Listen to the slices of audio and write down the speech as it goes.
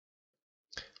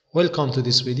Welcome to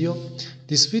this video.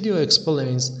 This video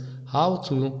explains how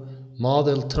to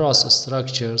model truss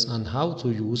structures and how to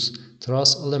use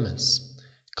truss elements.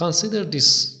 Consider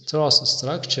this truss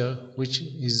structure, which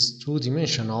is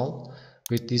two-dimensional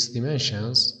with these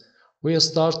dimensions. We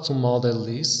start to model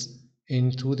this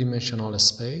in two-dimensional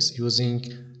space using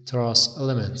truss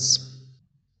elements.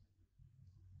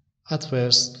 At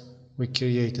first, we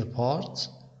create a part.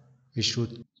 We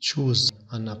should choose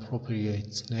an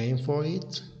appropriate name for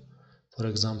it. For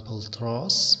example,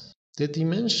 truss. The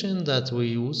dimension that we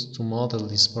use to model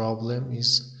this problem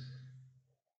is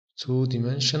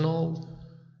two-dimensional,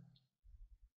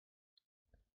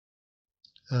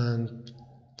 and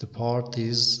the part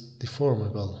is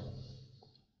deformable.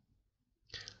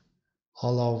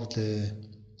 All of the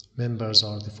members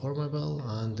are deformable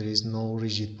and there is no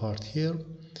rigid part here.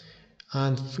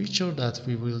 And feature that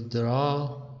we will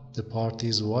draw, the part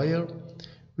is wire.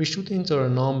 We should enter a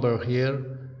number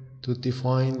here to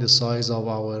define the size of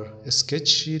our sketch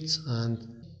sheet, and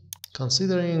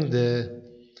considering the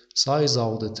size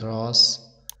of the truss,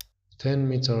 10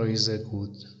 meter is a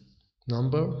good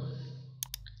number.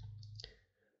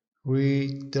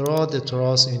 We draw the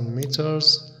truss in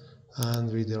meters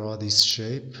and we draw this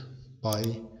shape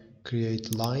by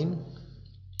create line.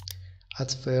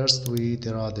 At first we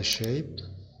draw the shape,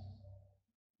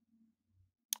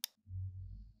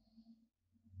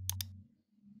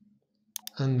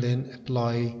 and then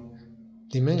apply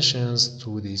dimensions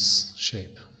to this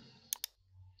shape.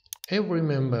 Every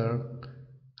member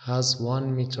has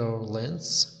 1 meter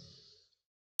length.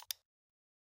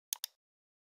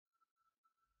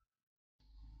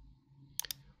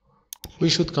 We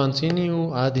should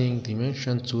continue adding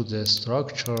dimension to the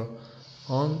structure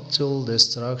until the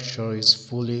structure is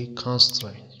fully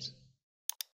constrained.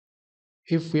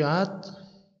 If we add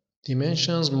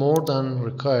dimensions more than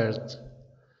required,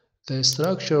 the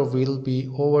structure will be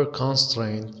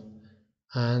over-constrained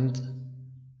and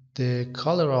the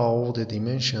color of the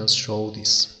dimensions show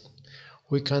this.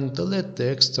 We can delete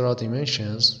the extra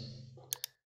dimensions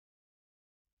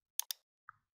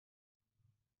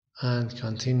and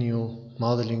continue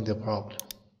modeling the problem.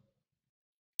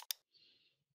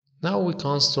 Now we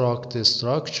construct the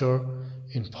structure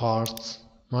in part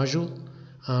module,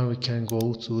 and we can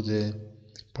go to the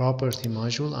property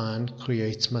module and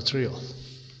create material.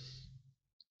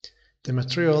 The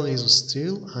material is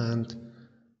steel and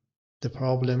the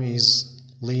problem is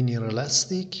linear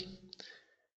elastic.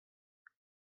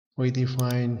 We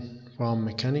define from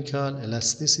mechanical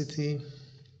elasticity,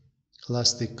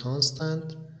 elastic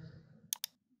constant.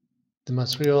 The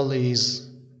material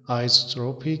is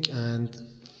isotropic and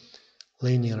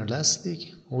linear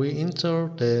elastic. We enter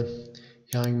the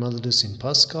Young modulus in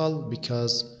Pascal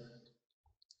because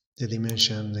the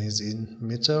dimension is in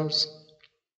meters.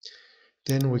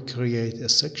 Then we create a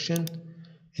section.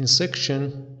 In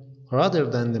section, rather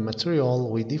than the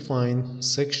material, we define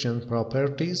section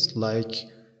properties like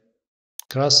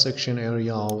cross-section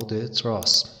area of the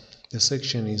truss. The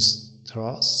section is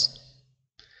truss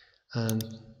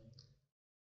and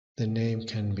the name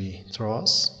can be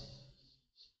truss.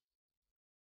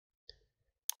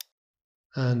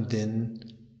 And then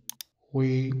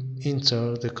we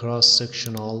enter the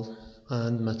cross-sectional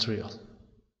and material.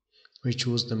 We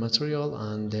choose the material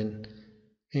and then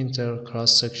enter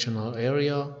cross-sectional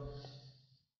area,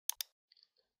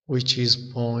 which is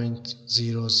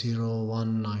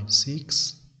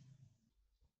 0.00196,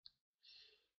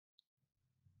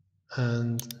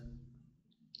 and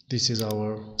this is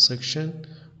our section.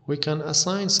 We can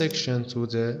assign section to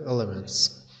the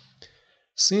elements.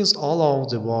 Since all of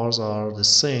the bars are the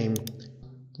same,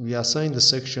 we assign the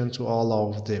section to all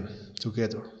of them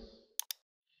together.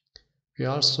 We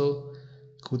also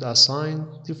could assign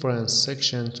different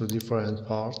sections to different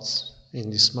parts in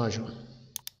this module.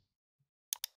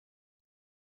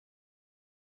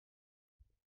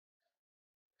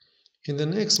 In the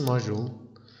next module,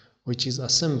 which is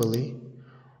assembly,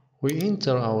 we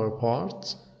enter our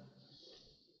part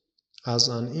as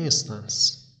an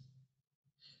instance.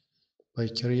 By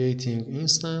creating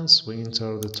instance, we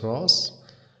enter the truss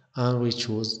and we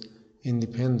choose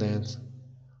independent.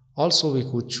 Also, we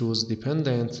could choose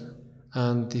dependent,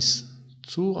 and this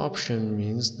two option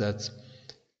means that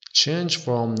change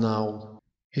from now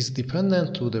is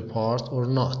dependent to the part or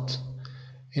not.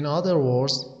 In other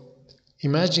words,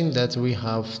 imagine that we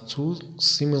have two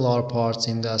similar parts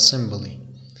in the assembly.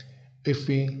 If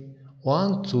we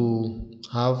want to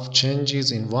have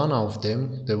changes in one of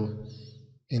them, the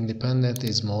independent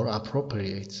is more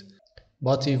appropriate.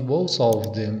 But if both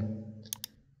of them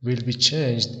will be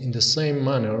changed in the same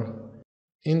manner,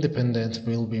 independent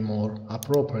will be more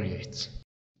appropriate.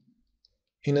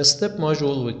 In a step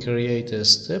module, we create a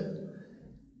step.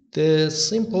 The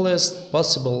simplest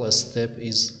possible step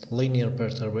is linear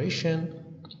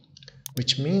perturbation,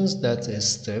 which means that a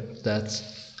step that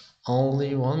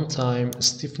only one time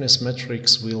stiffness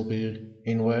matrix will be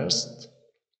inversed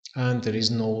and there is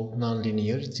no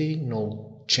nonlinearity,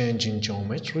 no change in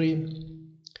geometry.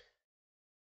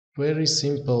 Very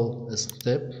simple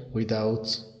step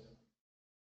without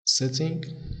setting,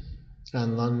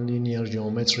 and nonlinear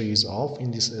geometry is off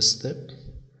in this step.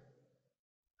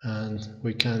 And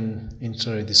we can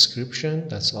enter a description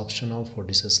that's optional for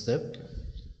this step.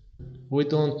 We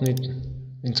don't need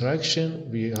interaction,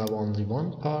 we have only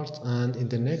one part, and in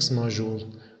the next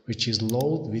module, which is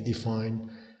load, we define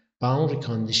boundary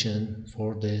condition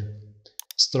for the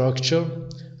structure.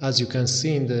 As you can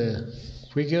see in the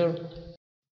figure,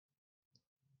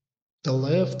 the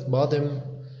left bottom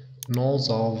nose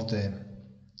of the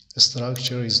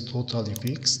structure is totally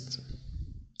fixed.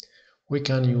 We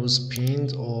can use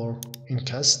pinned or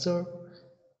incaster.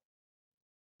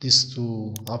 These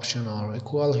two options are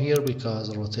equal here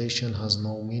because rotation has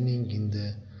no meaning in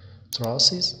the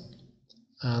trusses,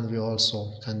 and we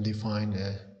also can define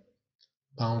a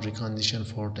boundary condition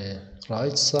for the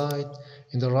right side.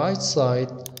 In the right side,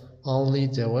 only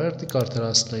the vertical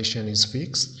translation is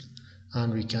fixed,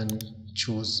 and we can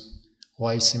choose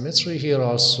Y symmetry. Here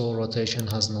also rotation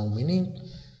has no meaning.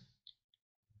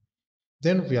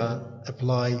 Then we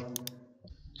apply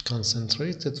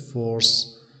concentrated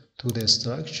force to the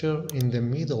structure in the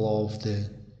middle of the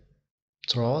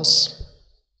truss.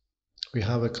 We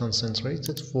have a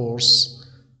concentrated force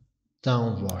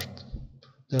downward.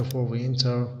 Therefore, we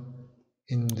enter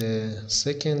in the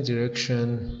second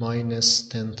direction minus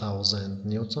 10,000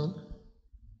 Newton.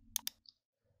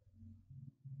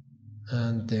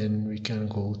 And then we can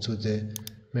go to the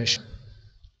mesh.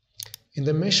 In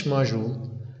the mesh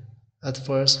module, at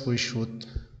first we should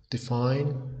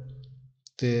define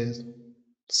the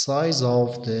size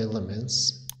of the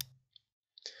elements.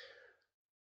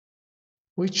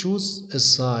 We choose a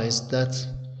size that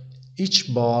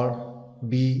each bar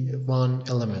be one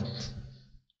element.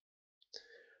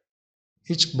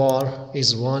 Each bar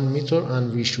is 1 meter,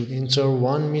 and we should enter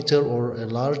 1 meter or a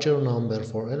larger number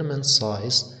for element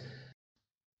size.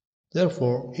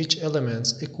 Therefore, each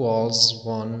element equals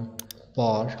 1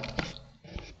 bar,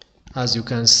 as you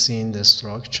can see in the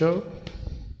structure.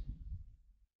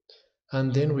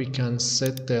 And then we can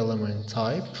set the element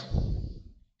type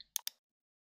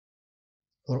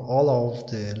for all of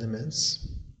the elements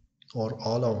or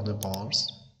all of the bars.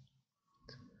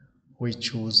 We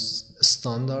choose a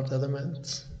standard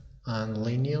element and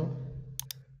linear,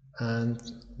 and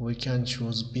we can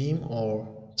choose beam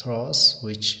or truss,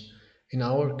 which in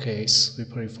our case we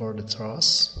prefer the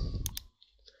truss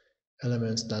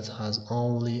elements that has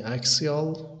only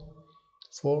axial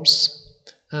force,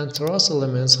 and truss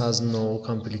elements has no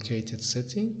complicated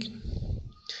setting.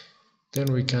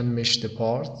 Then we can mesh the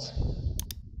part.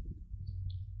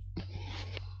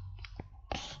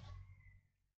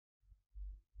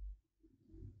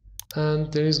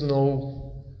 And there is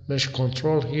no mesh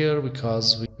control here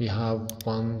because we have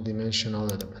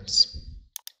one-dimensional elements.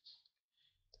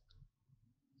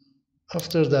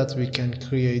 After that, we can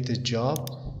create a job.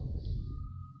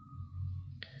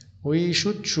 We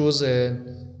should choose a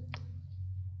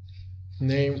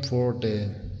name for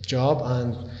the job,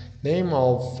 and name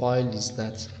of file is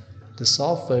that the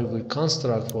software will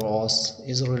construct for us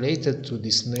is related to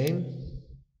this name.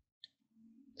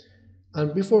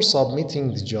 And before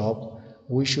submitting the job,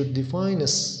 we should define a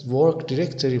work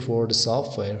directory for the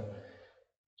software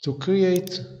to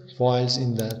create files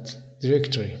in that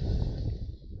directory.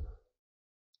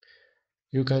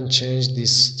 You can change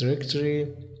this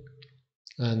directory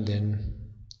and then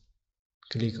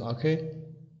click OK,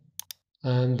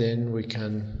 and then we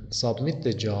can submit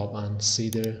the job and see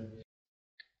the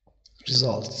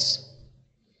results.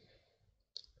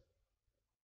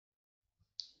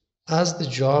 As the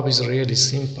job is really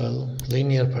simple,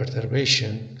 linear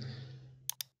perturbation,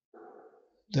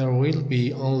 there will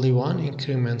be only one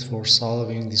increment for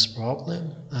solving this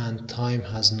problem, and time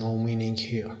has no meaning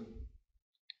here.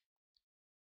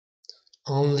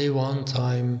 Only one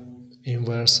time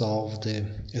inverse of the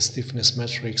stiffness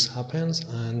matrix happens,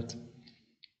 and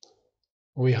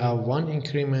we have one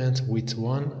increment with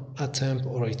one attempt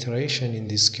or iteration in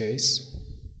this case,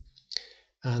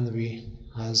 and we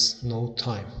has no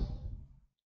time.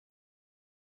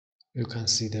 You can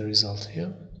see the result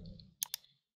here.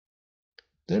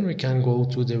 Then we can go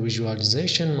to the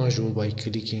visualization module by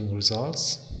clicking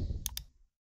results,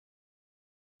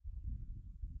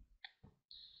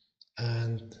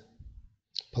 and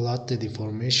plot the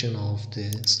deformation of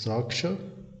the structure.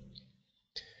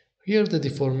 Here the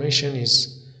deformation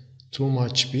is too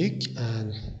much big,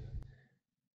 and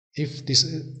if this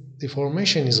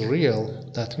deformation is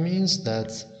real, that means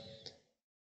that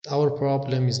our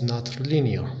problem is not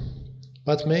linear.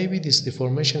 But maybe this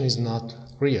deformation is not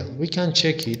real. We can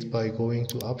check it by going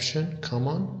to option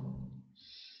common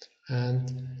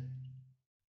and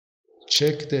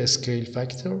check the scale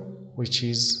factor, which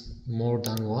is more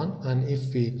than 1, and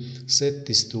if we set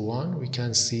this to 1, we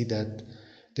can see that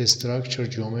the structure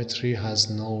geometry has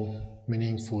no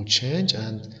meaningful change,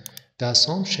 and the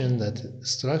assumption that the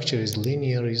structure is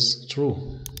linear is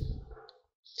true.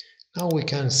 Now we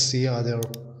can see other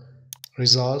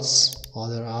results,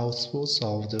 other outputs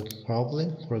of the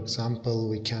problem. For example,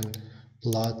 we can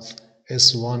plot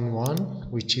S11,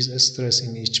 which is stress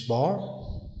in each bar,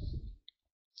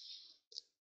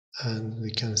 and we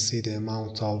can see the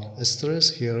amount of stress.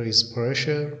 Here is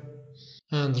pressure,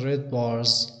 and red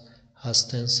bars has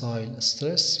tensile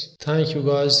stress. Thank you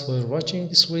guys for watching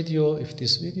this video. If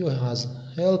this video has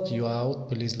helped you out,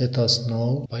 please let us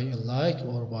know by a like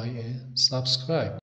or by a subscribe.